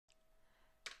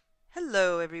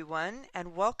Hello everyone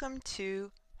and welcome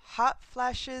to Hot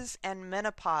Flashes and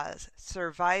Menopause,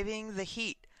 Surviving the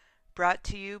Heat, brought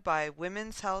to you by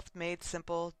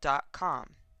womenshealthmadesimple.com.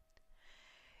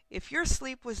 If your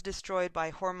sleep was destroyed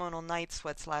by hormonal night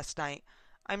sweats last night,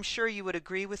 I'm sure you would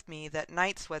agree with me that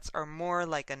night sweats are more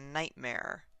like a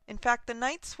nightmare. In fact, the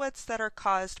night sweats that are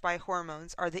caused by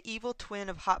hormones are the evil twin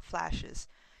of hot flashes,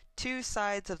 two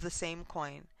sides of the same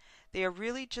coin. They are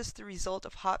really just the result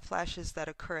of hot flashes that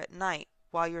occur at night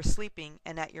while you're sleeping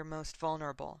and at your most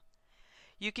vulnerable.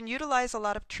 You can utilize a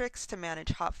lot of tricks to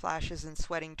manage hot flashes and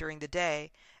sweating during the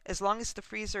day, as long as the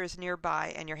freezer is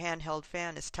nearby and your handheld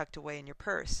fan is tucked away in your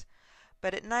purse.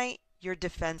 But at night, you're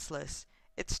defenseless.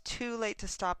 It's too late to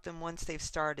stop them once they've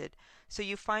started, so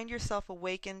you find yourself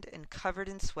awakened and covered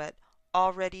in sweat,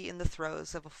 already in the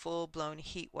throes of a full-blown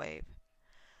heat wave.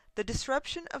 The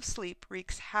disruption of sleep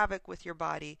wreaks havoc with your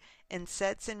body and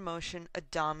sets in motion a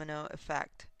domino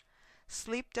effect.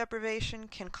 Sleep deprivation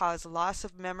can cause loss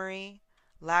of memory,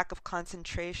 lack of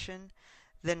concentration,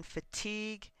 then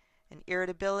fatigue and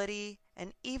irritability,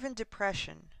 and even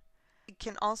depression. It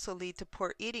can also lead to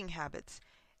poor eating habits.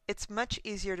 It's much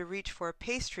easier to reach for a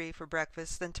pastry for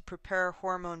breakfast than to prepare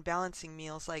hormone balancing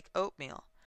meals like oatmeal.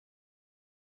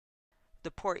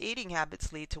 The poor eating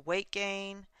habits lead to weight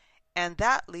gain, and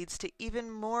that leads to even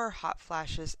more hot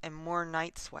flashes and more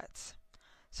night sweats.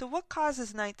 So what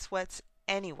causes night sweats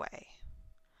anyway?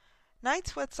 Night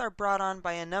sweats are brought on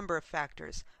by a number of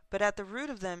factors, but at the root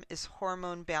of them is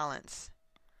hormone balance.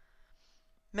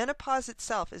 Menopause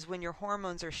itself is when your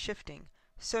hormones are shifting,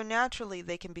 so naturally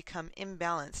they can become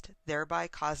imbalanced, thereby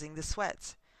causing the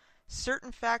sweats.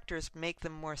 Certain factors make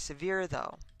them more severe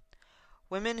though.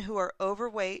 Women who are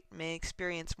overweight may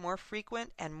experience more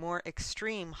frequent and more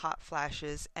extreme hot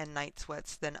flashes and night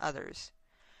sweats than others.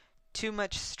 Too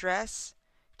much stress,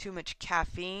 too much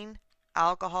caffeine,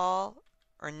 alcohol,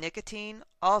 or nicotine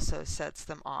also sets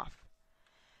them off.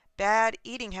 Bad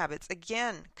eating habits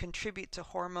again contribute to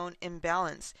hormone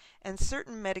imbalance, and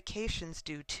certain medications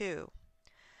do too.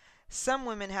 Some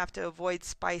women have to avoid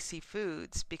spicy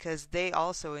foods because they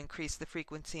also increase the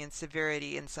frequency and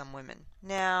severity in some women.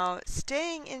 Now,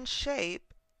 staying in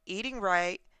shape, eating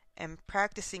right, and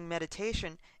practicing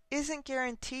meditation isn't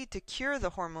guaranteed to cure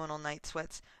the hormonal night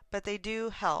sweats, but they do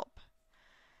help.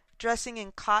 Dressing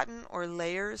in cotton or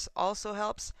layers also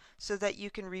helps so that you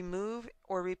can remove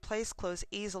or replace clothes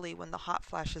easily when the hot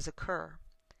flashes occur.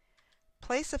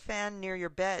 Place a fan near your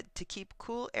bed to keep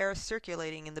cool air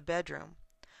circulating in the bedroom.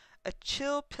 A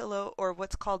chill pillow, or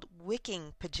what's called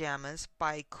wicking pajamas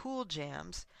by Cool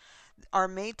Jams, are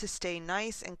made to stay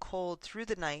nice and cold through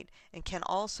the night and can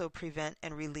also prevent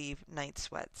and relieve night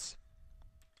sweats.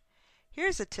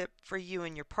 Here's a tip for you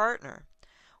and your partner.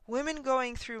 Women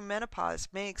going through menopause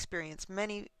may experience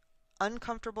many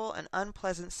uncomfortable and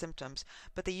unpleasant symptoms,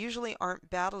 but they usually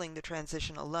aren't battling the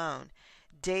transition alone.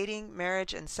 Dating,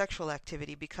 marriage, and sexual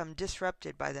activity become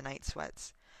disrupted by the night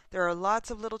sweats. There are lots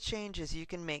of little changes you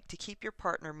can make to keep your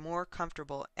partner more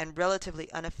comfortable and relatively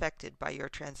unaffected by your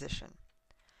transition.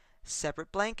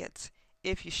 Separate blankets.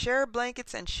 If you share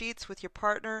blankets and sheets with your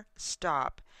partner,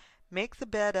 stop. Make the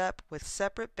bed up with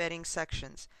separate bedding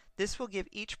sections. This will give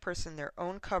each person their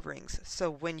own coverings,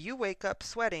 so when you wake up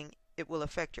sweating, it will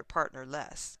affect your partner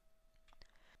less.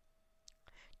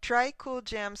 Try Cool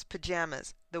Jam's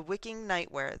Pajamas, the wicking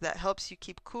nightwear that helps you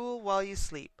keep cool while you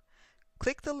sleep.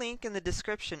 Click the link in the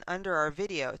description under our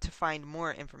video to find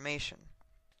more information.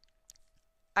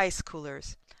 Ice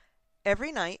coolers.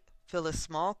 Every night, fill a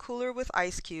small cooler with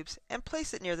ice cubes and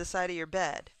place it near the side of your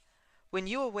bed. When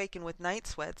you awaken with night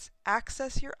sweats,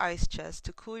 access your ice chest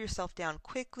to cool yourself down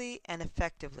quickly and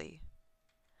effectively.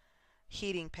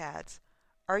 Heating pads.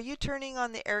 Are you turning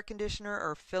on the air conditioner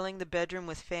or filling the bedroom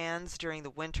with fans during the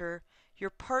winter?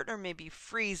 Your partner may be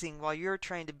freezing while you're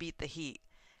trying to beat the heat.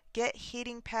 Get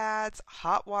heating pads,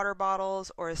 hot water bottles,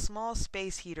 or a small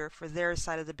space heater for their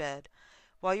side of the bed.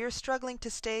 While you're struggling to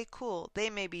stay cool, they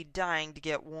may be dying to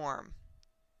get warm.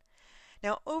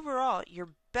 Now, overall, your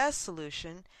best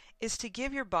solution is to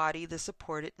give your body the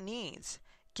support it needs.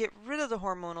 Get rid of the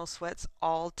hormonal sweats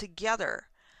altogether.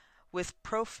 With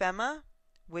Profema,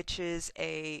 which is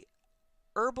a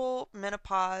herbal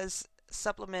menopause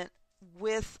supplement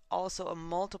with also a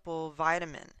multiple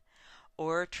vitamin,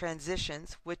 or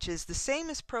Transitions, which is the same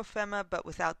as Profema but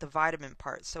without the vitamin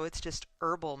part, so it's just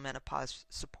herbal menopause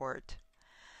support.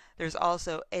 There's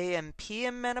also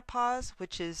AM/PM menopause,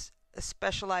 which is a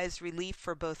specialized relief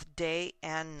for both day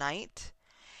and night,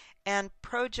 and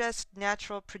Progest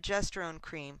Natural Progesterone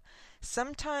Cream.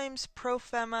 Sometimes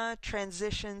Profema,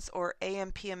 transitions, or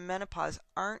AM/PM menopause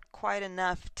aren't quite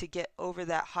enough to get over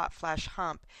that hot flash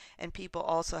hump, and people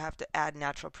also have to add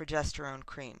natural progesterone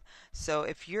cream. So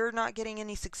if you're not getting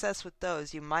any success with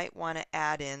those, you might want to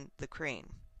add in the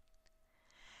cream.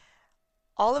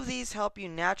 All of these help you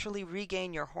naturally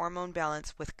regain your hormone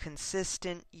balance with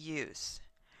consistent use.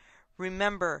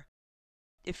 Remember,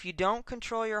 if you don't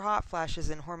control your hot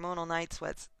flashes and hormonal night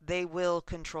sweats, they will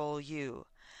control you.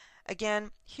 Again,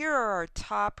 here are our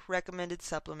top recommended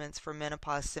supplements for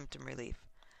menopause symptom relief.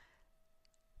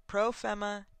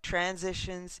 Profema,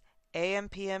 Transitions,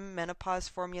 AM/PM Menopause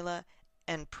Formula,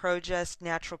 and Progest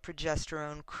Natural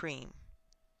Progesterone Cream.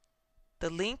 The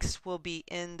links will be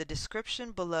in the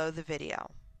description below the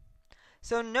video.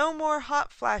 So no more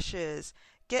hot flashes.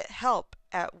 Get help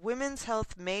at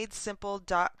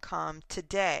womenshealthmadesimple.com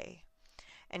today.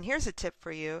 And here's a tip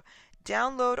for you.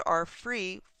 Download our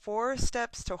free 4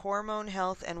 Steps to Hormone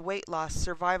Health and Weight Loss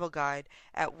Survival Guide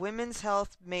at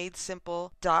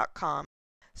womenshealthmadesimple.com.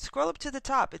 Scroll up to the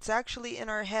top. It's actually in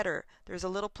our header. There's a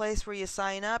little place where you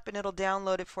sign up and it'll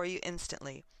download it for you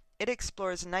instantly. It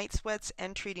explores night sweats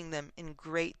and treating them in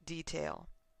great detail.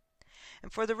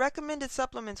 And for the recommended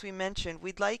supplements we mentioned,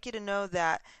 we'd like you to know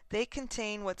that they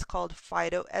contain what's called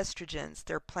phytoestrogens.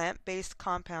 They're plant-based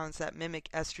compounds that mimic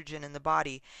estrogen in the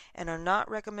body and are not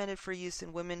recommended for use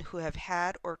in women who have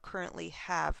had or currently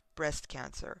have breast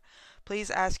cancer.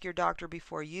 Please ask your doctor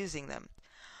before using them.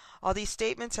 All these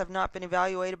statements have not been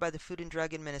evaluated by the Food and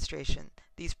Drug Administration.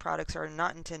 These products are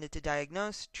not intended to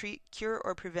diagnose, treat, cure,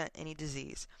 or prevent any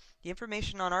disease. The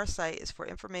information on our site is for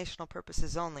informational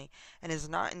purposes only and is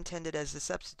not intended as a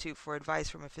substitute for advice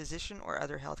from a physician or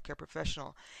other healthcare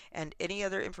professional, and any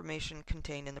other information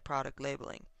contained in the product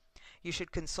labeling. You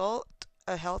should consult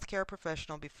a healthcare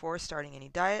professional before starting any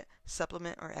diet,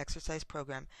 supplement, or exercise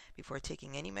program, before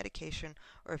taking any medication,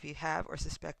 or if you have or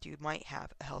suspect you might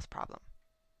have a health problem.